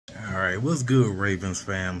Alright, what's good, Ravens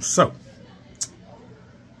fam? So,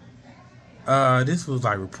 this was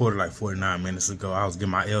like reported like 49 minutes ago. I was getting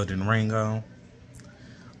my Elden Ring on.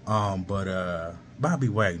 But Bobby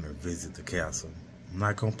Wagner visited the castle. I'm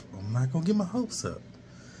not gonna get my hopes up.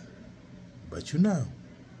 But you know,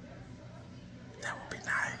 that would be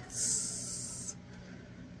nice.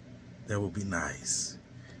 That would be nice.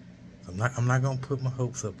 I'm not gonna put my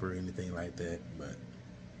hopes up or anything like that, but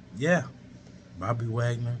yeah, Bobby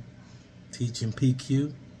Wagner teaching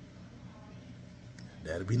PQ.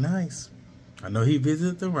 That'd be nice. I know he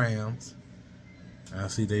visited the Rams. I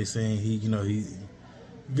see they saying he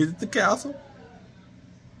visited the castle.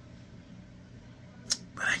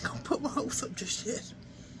 But I ain't gonna put my hopes up just yet.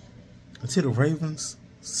 Until the Ravens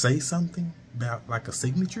say something about like a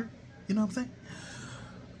signature. You know what I'm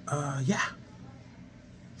saying? Yeah.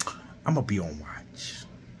 I'm gonna be on watch.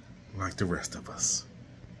 Like the rest of us.